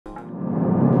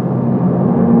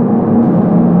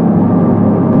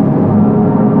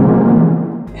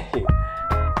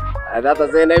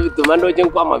Atata sena bituma ndoje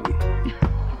kwa mabi.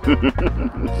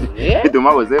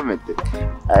 Bituma gozemete.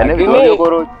 Ane bituma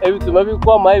bituma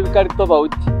bikwa mai bikari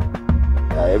tofauti.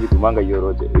 Bituma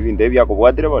ngayoroje. Ibi ndebya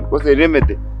kubwatire bone. Kose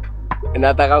remete.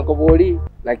 Nataka nkobori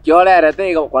na kyorerete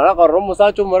igakora ko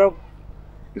musacho moro.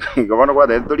 Ngabona kwa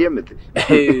ndtoriemete.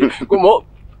 Kumo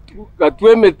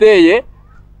gatwemeteye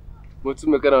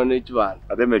mutumekana n'ekibana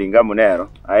atemeringa munero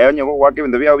ayonye kwa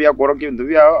kibindu byao byakoro kibindu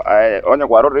byao onye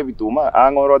kwa rore bituma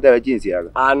angorote jinsi yaga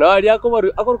no ali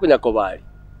akorukunya kobali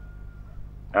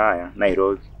aya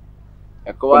Nairobi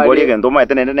akobali gendo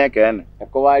maite nende nekene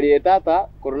akobali tata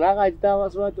kurunaga jitawa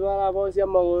swati bara bosia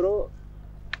magoro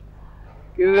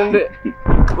kirende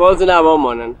bozi na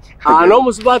bomona no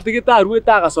musubati gitaru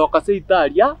itagacoka se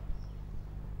Italia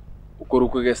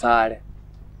ukuruku gesare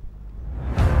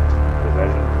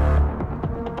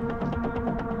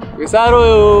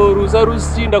Kesaro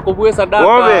rusarusi nda kubwe sadaka.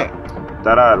 Obe.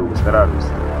 Tararusi.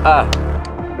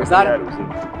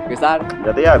 Kesaro.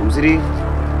 Ndate ya rusiri.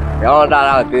 Ya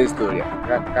ndara te historia.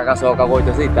 Kakasoka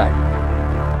gocha seitari.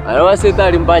 Ano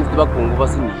wasetari mbanje bakungu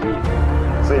basiniye.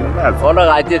 Sasa ninazo. Ona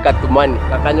gaje katumani.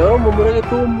 Kakanyoro mumurege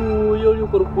tumu yoli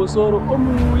kurukosoro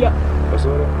omuya.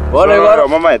 Kosoro.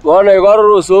 Bona igoro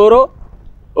rusoro.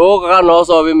 Kaka no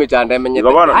so bi michande menyete.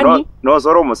 No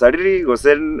soro musariri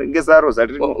gosen ngesaro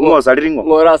sariri ngo sariri ngo.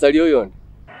 Ngora sari oyone.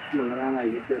 Ngorana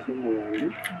yiteso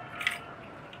muyandi.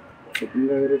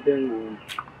 Kupinga veretengo.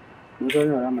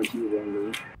 Musonya rama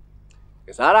chibenge.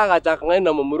 Kesara gachaka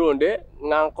ngenda mumuronde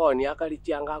ngankoni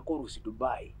akalichianga kurusi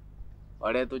Dubai.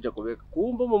 Wale toje kubeka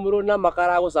kumbo mumuronde na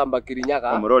makara gusamba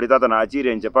kirinyaka. Mumurori tata na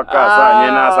achire nje paka sa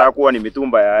nyena sa kuwa ni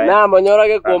mitumba yae. Na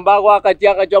manyorage komba kwa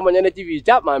katianga cho manyene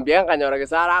chivicha mambia kanyorage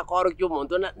sara akoro kyo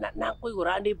muntu na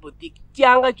kuigurande boutique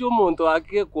chianga cho muntu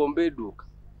akike kombe duka.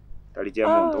 Taliche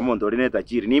muntu ori neta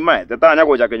chiri ni mae tetanya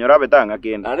gocha kenyora betanga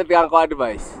kenda. Ande tianga kwa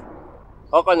advice.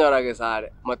 Okanyorage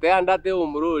sare mate andate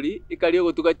umurori ikaliyo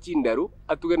gutuka chindaru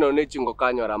atuge none chingo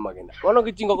kanyora magenda. Wono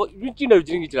gichingo chindaru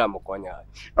chiringi chiramukonya.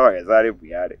 Aba sare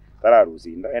buyare.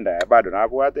 Tararusinda enda bado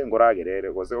nabwate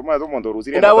ngoragerere gose umaze umuntu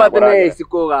rusire enda bwate ne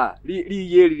isikoga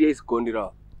li yeri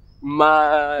isikondiro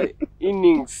ma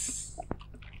innings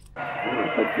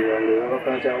patiwale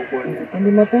wakacha ukone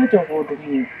ndi matecho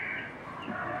kotumye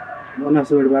bona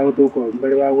sori bago toko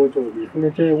mbere bago chobi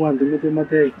kuneche wandu mite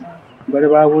mate mbere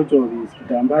bago chobi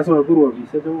tambaso akuru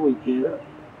bise cyo wikera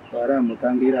bara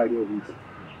mutangira ali obise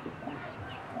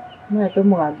na to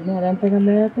mugambi ne arantega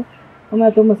mete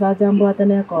Oma to musacha mbwate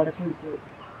ne akore kuitu.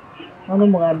 Ono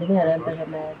mugambi ne arantega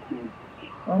mete.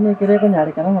 Ono kire ko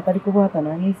nyari kana matari kubwata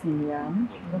na nyisi yamu.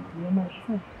 Ndokuyema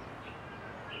kisa.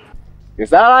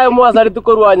 Kesara yo mwasari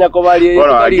tukorwanya kobali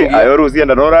ayo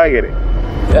rusienda noragere.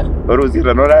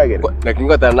 Rusienda noragere.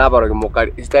 Nakingota nabaro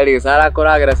kimukari. Istari kesara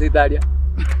koragera sitalia.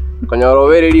 Konyoro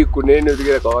vereri kunene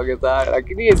tigere kwa kesara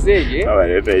lakini eseye.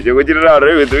 Abare je kujira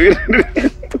rore bitu.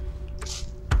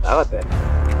 Abate.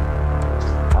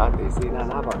 Ate sina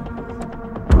naba.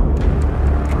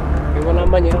 Kibona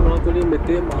manyera no tuli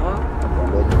metema.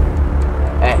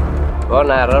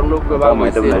 Bona rano kwe ba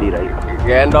mwese.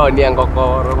 Gendo ni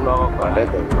ngoko rono ko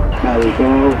ndete. Naliko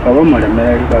kaba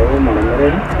maremeri kaba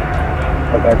maremeri.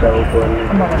 Pakacha uko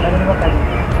ni. Maremeri bakali.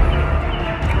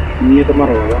 Ni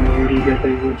tomaro ba mwiri gete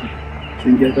yuti.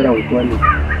 Singe tara uko ni.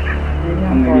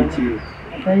 Americhi.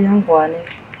 Sai hangwane.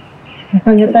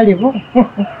 Ngeta libo.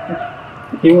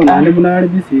 Hiyo nani munari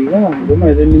bisiga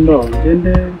ngoma ze nindo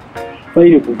ngende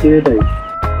faire kukire dai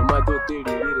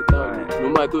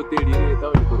numa to telire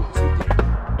tawo ni korkusije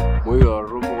moyo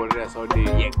romo gorera saude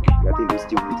yek Gati ndo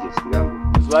still with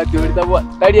yangu. swati uri tabwa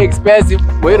tali expensive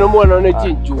moyo romo naone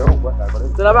chinchu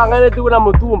tsala bangane tu na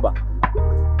mutumba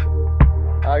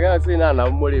aga sina na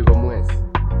muri go mwezi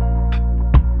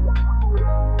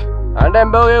anda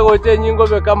mbao yego che nyingo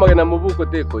be kama na mubuko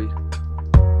teko ira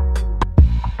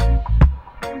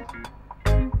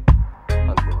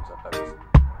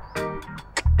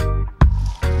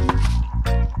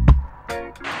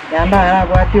Yamba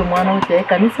arabwati umwana uche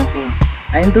kanisa.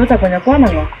 Ainduta kwenye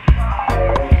kwana ngo.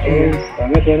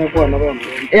 Tanga kwa na bambo.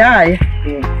 Ya.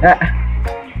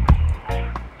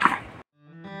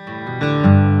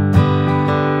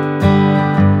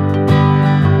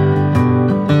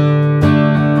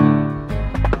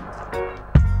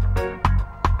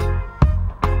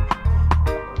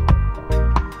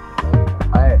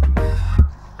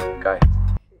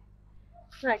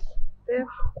 Kai.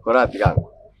 Korati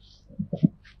gangu.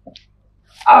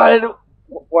 Alo,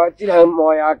 wajira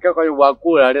moya kwa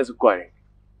wakula leso kwale.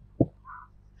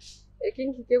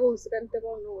 Ekingi kego usikante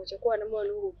bono chakwa na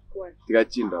mwana ukukwana.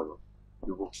 Tigachinda bo.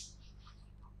 Yuko.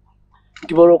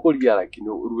 Kiboro kulia lakini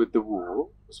uruwete buho,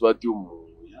 uswati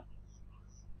umuya.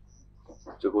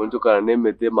 Chikunju kana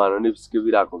nemete mano nipsike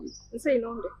birako. Nse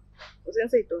inonde.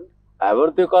 Usense itonde.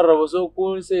 Aborte korro so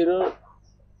cool sino.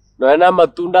 No ena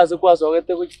matunda se kwa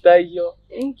sogete kuchitayo.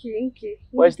 Inki.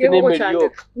 Westi ne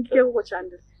melio. Inki ko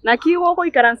chande. Na kiwo ko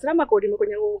ikaransira makodi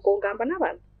mekonya kugamba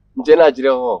n'abantu. Njena ajire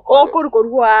ko.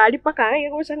 Okorwa ali paka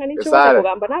ko changa nicho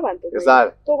kugamba n'abantu.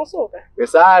 Esale. Togosoka.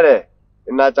 Esale.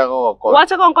 Inacha ko.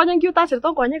 Wacha ko nkonya nkiuta chiri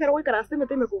to konye karo ko ikaransira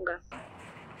meteme kunga.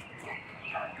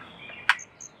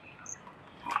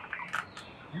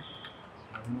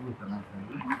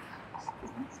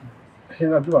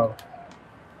 Hela tu baba.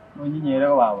 Nyinyi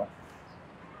baba.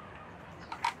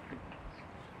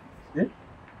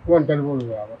 Wan kali bolu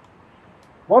baba.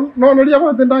 Wan no dia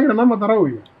ba tendangira na matara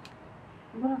huyo.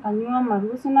 Mbona kanywa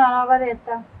maruhusu na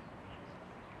arabareta.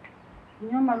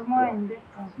 Nywa marumo ende.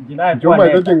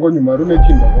 Jomba ite ngonyu maru ne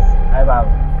chinda ko. Ai baba.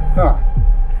 Ha.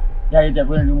 Ya ite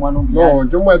kwenda ni mwana ungi. No,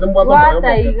 jomba ite mbata mayo.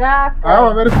 Wata igaka.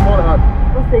 Ah, very small heart.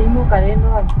 Ose inu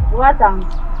kareno. Wata.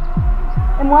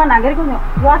 Mwana ngeri kunyo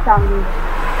wata ngi.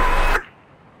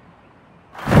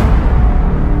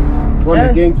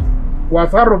 Kone gengi.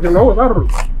 Wasarro que no wasarro.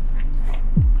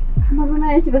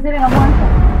 Maruna echi besere na mwanza.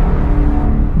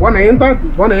 Wana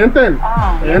enten.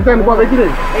 Enten kwa bekire.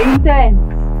 Enten.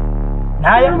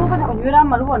 Naya. Muka na kunyura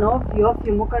maruwa na ofio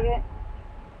mukage.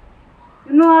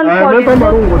 No alcohol. Meta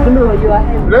marungo.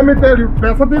 Let me tell you,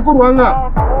 pesa te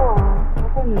kuruanga.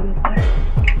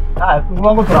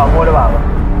 Tuwangu turamole baba.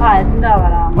 Tinda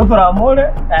bara.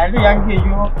 Muturamole, ndi yangi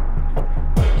yo.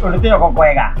 Ulite ko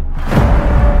kwega.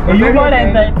 Eyo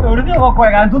mole ulite ko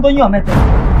kwega ntuto nyomete.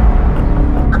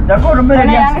 Jago rumele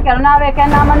ni yangi kana na beka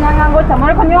na manyanga ngo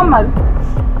tamore ko nyoma.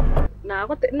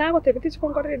 Na ko tebiti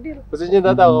chikongore dilo. Kusinje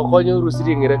tata ko konyo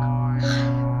rusiri ngireka.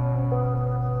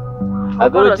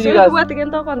 Adoro chiriga. Sio tuwa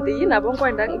tigento konti na bongo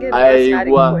enda ngere.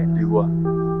 Aigwa.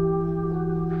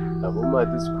 Naboma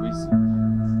disquisi.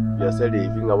 Biasere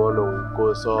hivi ngabono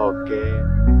uko soke.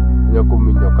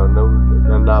 Nyakuminyoka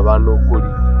na abantu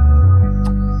kuri.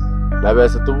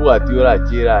 Nabese tubwati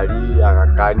urachira ali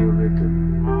akakani ubeke.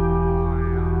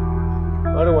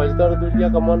 Wale wajitaro tulia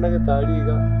kamona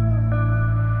ketaliga.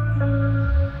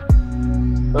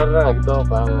 Barra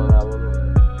kitoka ngabo.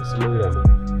 Simuira.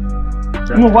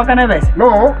 Mu kwa kana bese.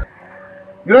 No.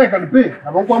 Gira kalipe,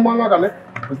 abon kwa mwanga kale.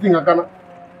 Utinga kana.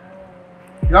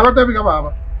 Yanga tebi ka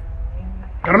baba.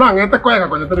 Karena ngete kweka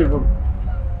kwenye telephone.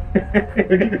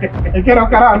 Ikero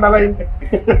kara andalain.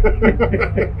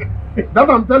 That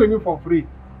I'm telling you for free.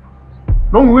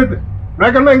 No mwete.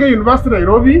 Reka nenge University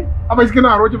Nairobi, aba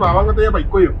iskina aroji baba ngate ya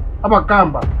baikoyo. Aba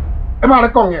kamba. Eba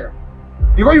rekongega.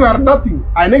 Iko you are nothing.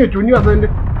 I nenge chuni azende.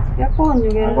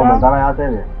 Yakonyugera. Ko mangala ya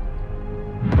tele.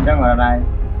 Ndangara naye.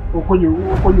 Ukonyu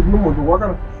numuntu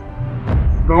wakana.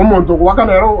 No muntu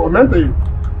wakana ero omente.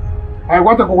 Ai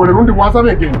wate ko gole rundi mwasa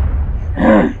beke.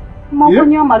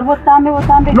 Makunyo marubo tambe.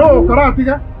 No,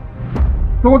 karatiga.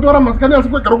 Tugotora maskani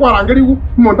asikwe karo kwarangeri ku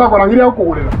monta kwarangeri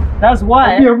akogorera. That's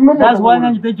why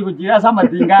nganyite kujira sama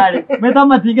tingale. Meta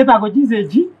matinge tako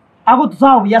chisechi. Ako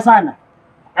tusao ya sana.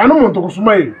 Ano muntu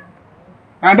kusumaire.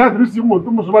 Anda trisi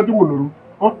muntu musubati munuru.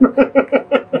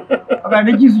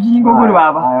 Akande chisu chingo kuri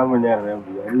baba. Aya munyara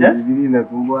mbia. Bibiri na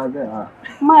tumbo ate.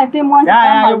 Maete mwanza.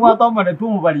 Ya yo mwatomba ne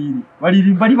tumu baliri.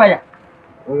 Baliri mbali baya.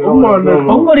 Umwana.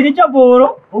 Ongori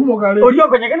kichaporo. Umugale. Oriyo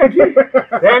konyekana ki.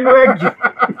 Enwegi.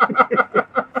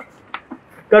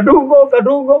 Kadungo.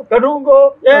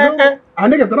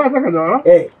 Ane tara saka jara.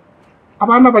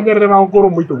 Abana banyere ba ngoro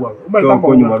muito gwa. Umba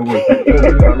konyu marugo.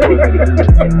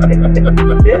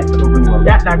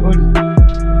 Ya tagoni.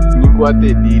 Ni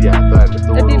kwate diri atane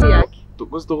to. Diri yake.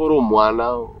 Tukustogoro mwana.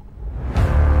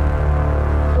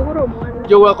 Ogoro mwana.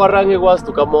 Yo korange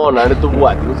kwastu kamona ne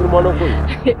tubwati. Usuru mwana ko.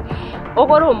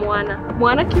 Ogoro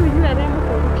mwana kiyu yaremo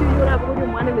ko kiyu rabwo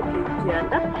mwana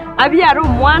metekiyanda. Abyaro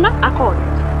mwana akora.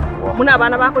 Muna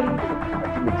abana bako lingi.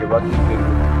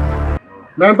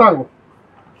 Mentango.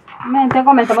 Mente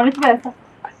comenta por isso.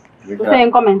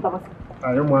 Você comenta você.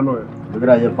 Ayo mwana wewe.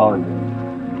 Bibira ye pound.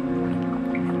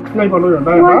 Ngai bano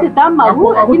yanda. Você tá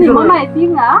malu, lakini mama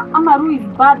etinga amaru is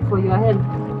bad for your health.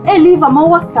 Liver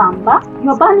mawa samba,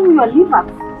 you're burning your liver.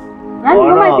 Nani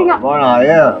mama etinga? Bona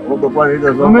ye, uko kwa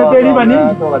hizo zote. Umeteliva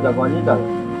nini? Toka chafanyika.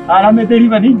 Ala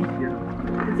meteliva nini?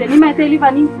 Selima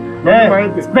eteliva nini?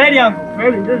 Speri yangu.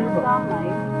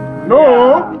 No.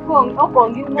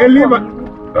 Okongi. Eliva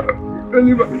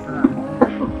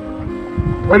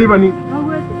nini?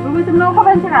 Wewe mna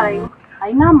ukobenza kala hiyo.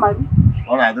 Haina maru.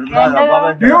 Ona, ndio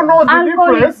Do you know the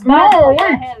difference? No,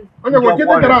 wait.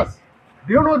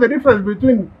 Do you know the difference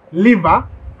between liver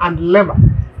and lever?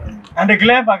 And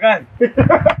clever guy.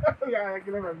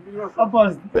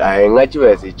 Opposite. Ai ngachi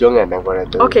wese chonga na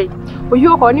korete. Okay.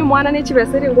 Uyu okoni mwana ne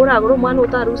chibesere ngora agoro mwana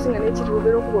utarusinga ne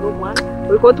chirubero kugoro mwana.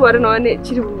 Uko tware none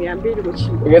chiri 200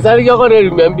 gochimba. Ngesari yako ne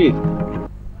 200.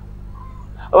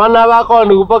 Abana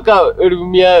bakoni kupaka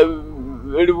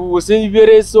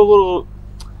 200 sogoro.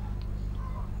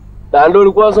 Dando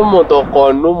ulikuwa somoto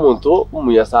kono moto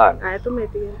umuya sana. Aya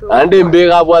tumetigento. Ande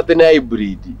mbega bwate na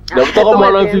hybrid. Na kutoka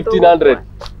mwana 1500.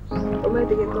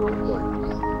 Tumetigento.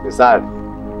 Ngesari.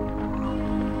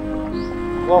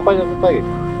 Kwa fanya kupage.